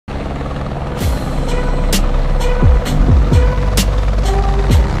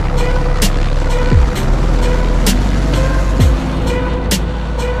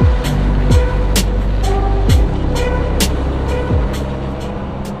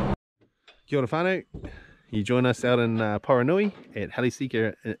Kia ora whānau. You join us out in Poranui at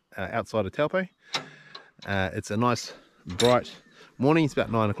Helisika outside of Taupo. It's a nice bright morning. It's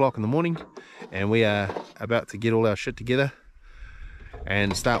about 9 o'clock in the morning and we are about to get all our shit together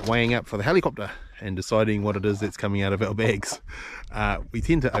and start weighing up for the helicopter and deciding what it is that's coming out of our bags. We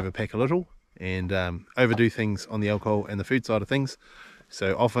tend to overpack a little and overdo things on the alcohol and the food side of things,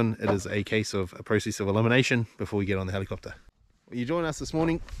 so often it is a case of a process of elimination before we get on the helicopter. Well, you join us this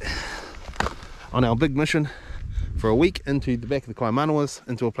morning on our big mission for a week into the back of the Kaimanawas,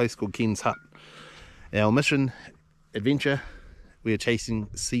 into a place called Ken's Hut. Our mission adventure, we are chasing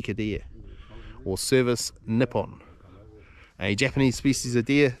Sika deer, or Cervus Nippon, a Japanese species of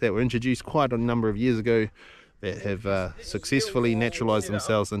deer that were introduced quite a number of years ago that have successfully naturalized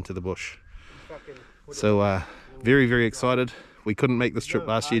themselves into the bush. So very, very excited. We couldn't make this trip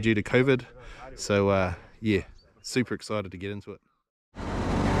last year due to COVID, so yeah, super excited to get into it.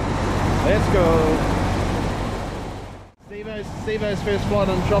 Let's go. Stevo's first flight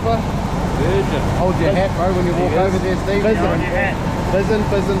on chopper. Virgin. Hold your hat, bro, when you walk over there, Steve. Hold your hat. Fizzin'.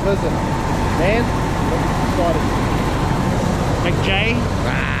 Man, excited. Big J.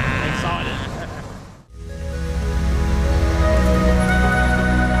 Excited.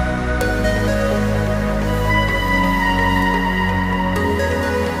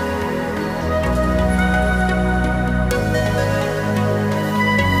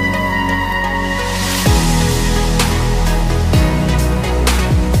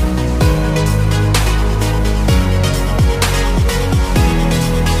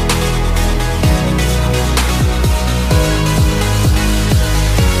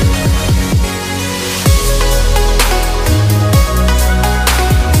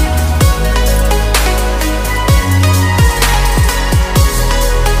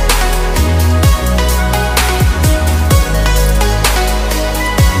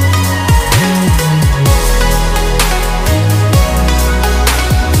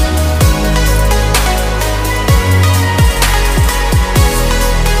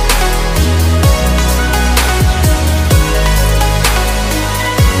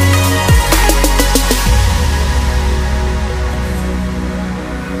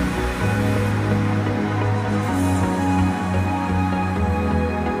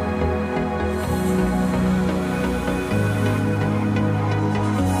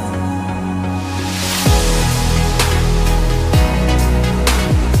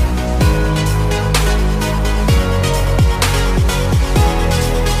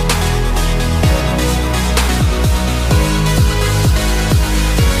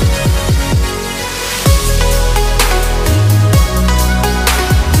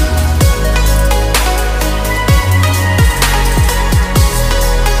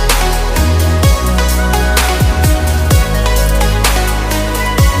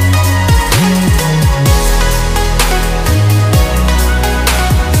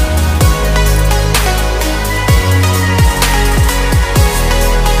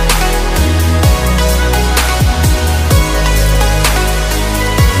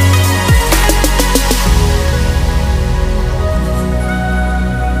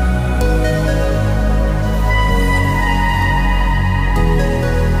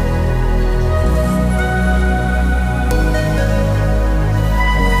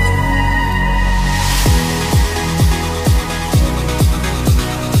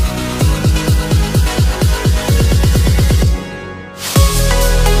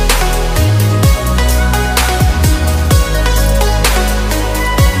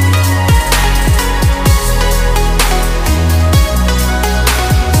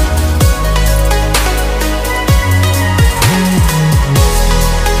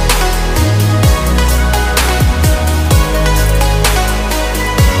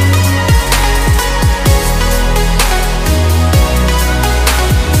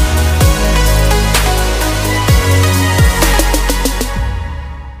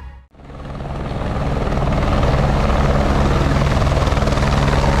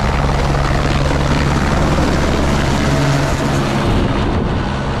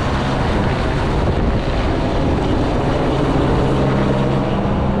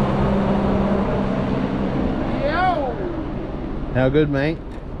 How good, mate?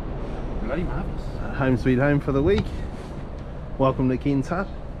 Bloody marvellous. Home sweet home for the week. Welcome to Ken's Hut.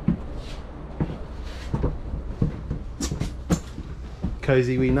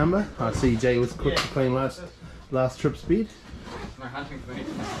 Cozy wee number. I see Jay was quick to clean last trip's bed. No hunting for me.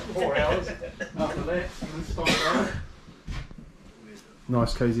 4 hours. After that, stop.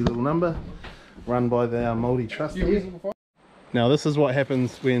 Nice cozy little number, run by the Māori Trust here. Now this is what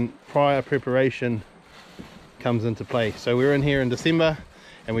happens when prior preparation comes into play. So we're in here in December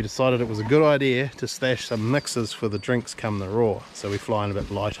and we decided it was a good idea to stash some mixes for the drinks come the Roar, so we're flying a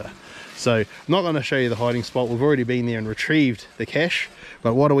bit lighter. So I'm not going to show you the hiding spot. We've already been there and retrieved the cache,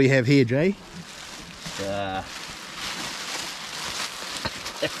 but what do we have here, Jay?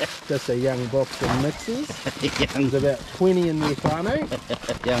 Just a young box of mixes. There's about 20 in there,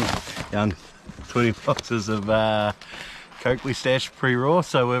 whānau. young 20 boxes of Coke we stashed pre-Roar,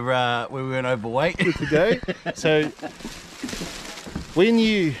 so we weren't overweight. Good to go. So when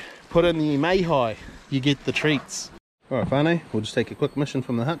you put in the Mayhai, you get the treats. Alright whānau, we'll just take a quick mission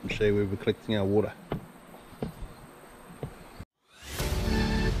from the hut and show you where we're collecting our water.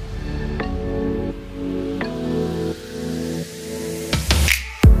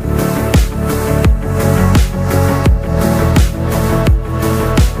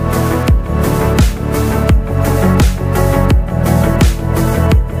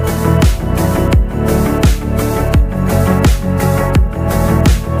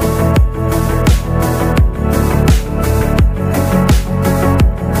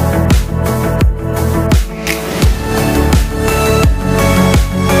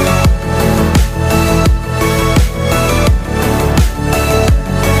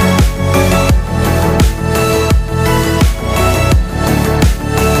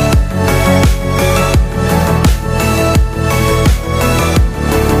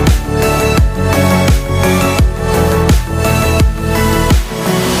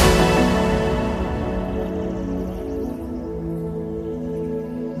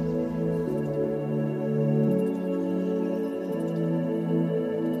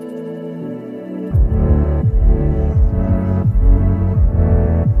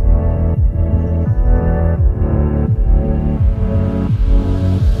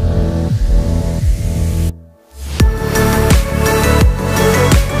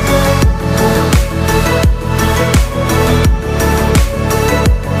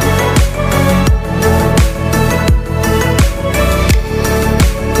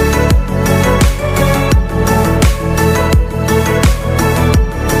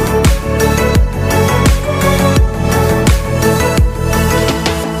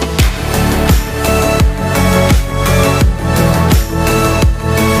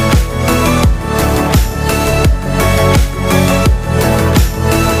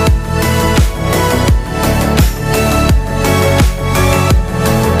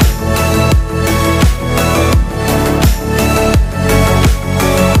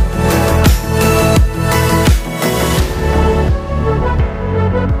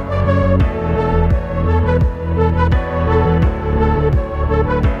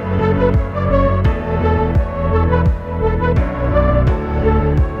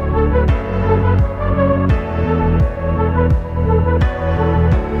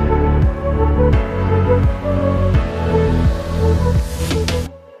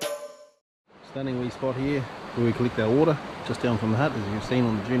 Stunning wee spot here where we collect our water, just down from the hut, as you've seen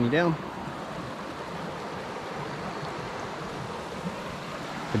on the journey down.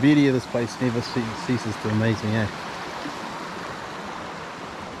 The beauty of this place never ceases to amaze me, eh?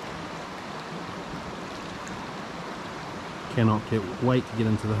 Cannot wait to get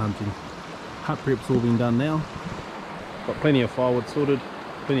into the hunting. Hut prep's all been done now. Got plenty of firewood sorted,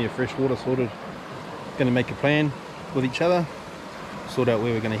 plenty of fresh water sorted. Going to make a plan with each other, sort out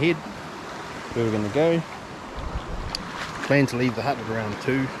where we're going to head, where we're going to go. Plan to leave the hut at around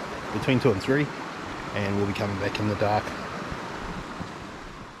 2, between 2 and 3, and we'll be coming back in the dark.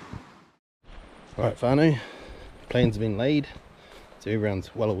 Right whānau, plans have been laid, so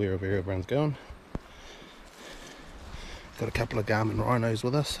everyone's well aware of where everyone's going. Got a couple of Garmin rhinos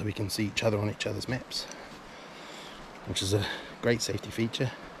with us so we can see each other on each other's maps, which is a great safety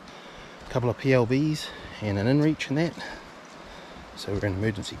feature. A couple of PLBs and an inReach in that, so we're in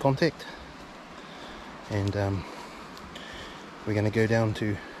emergency contact. And we're going to go down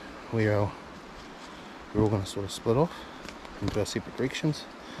to where we're all going to sort of split off into our separate directions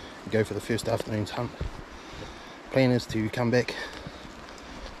and go for the first afternoon's hunt. Plan is to come back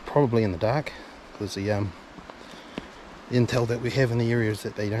probably in the dark, because the intel that we have in the area is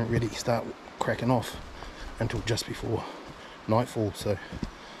that they don't really start cracking off until just before nightfall, so it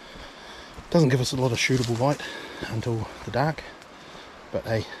doesn't give us a lot of shootable light until the dark. But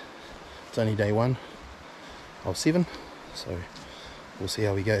hey, it's only day 1 of 7, so we'll see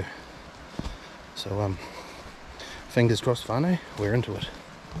how we go. So fingers crossed whānau, we're into it.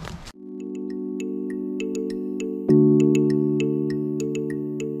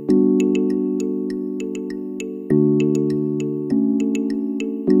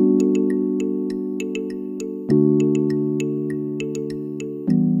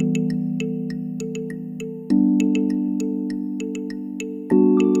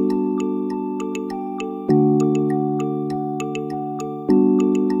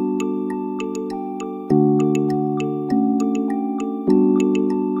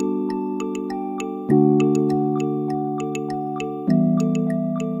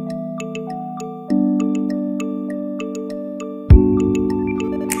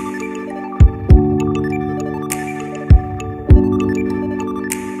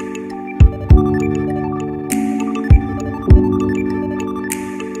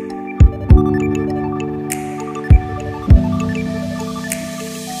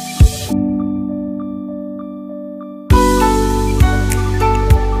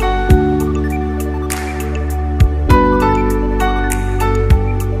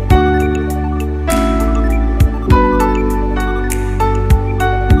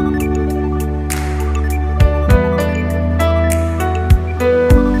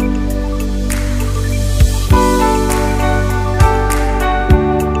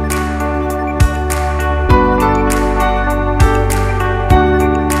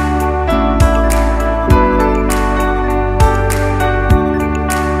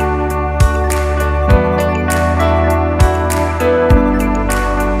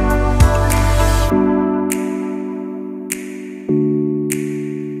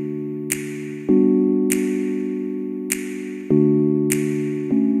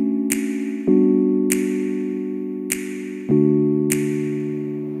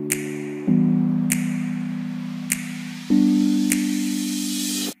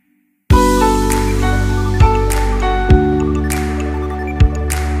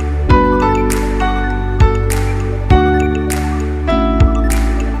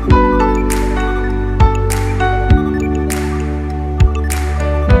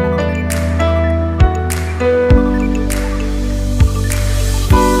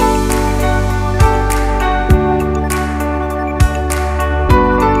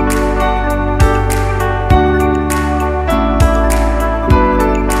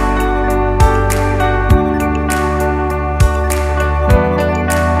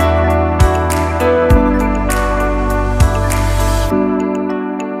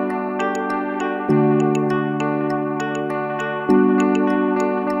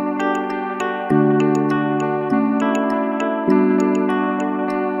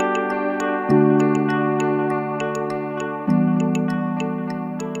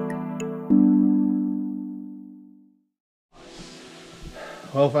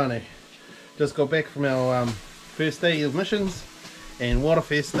 Well, funny. Just got back from our first day of missions, and what a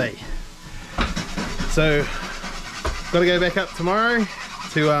first day. So, got to go back up tomorrow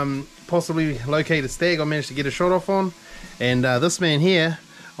to possibly locate a stag I managed to get a shot off on. And this man here,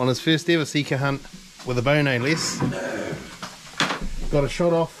 on his first ever Sika hunt, with a bow no less, got a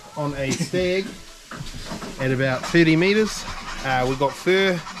shot off on a stag at about 30 meters. We got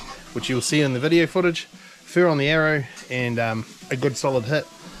fur, which you'll see in the video footage, fur on the arrow, and a good solid hit.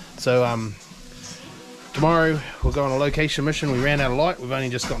 So tomorrow we'll go on a location mission. We ran out of light, we've only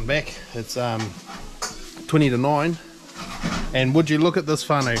just gotten back. It's 20 to 9, and would you look at this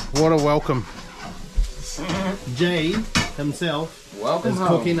whānau, what a welcome. Jay himself is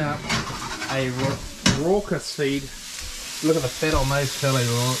cooking up a raucous feed. Look at the fat on those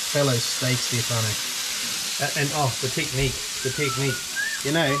fellow steaks there, whānau. And oh, the technique,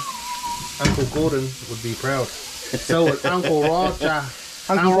 you know, Uncle Gordon would be proud. So would Uncle Roger.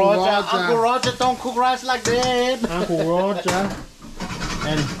 Uncle Roger, don't cook rice like that. Uncle Roger.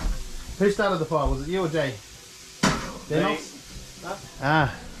 And who started the fire? Was it you or Jay?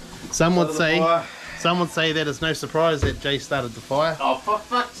 Ah, some would say that it's no surprise that Jay started the fire. Oh, for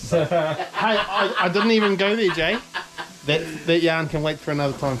fuck's sake. Hey, I didn't even go there, Jay. That yarn can wait for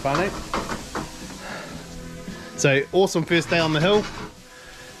another time, whānau. So awesome first day on the hill.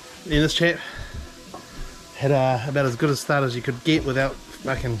 And this chap had about as good a start as you could get without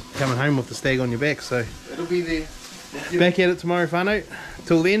fucking coming home with the stag on your back. So It'll be there. back at it tomorrow, whānau.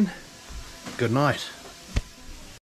 Till then, good night.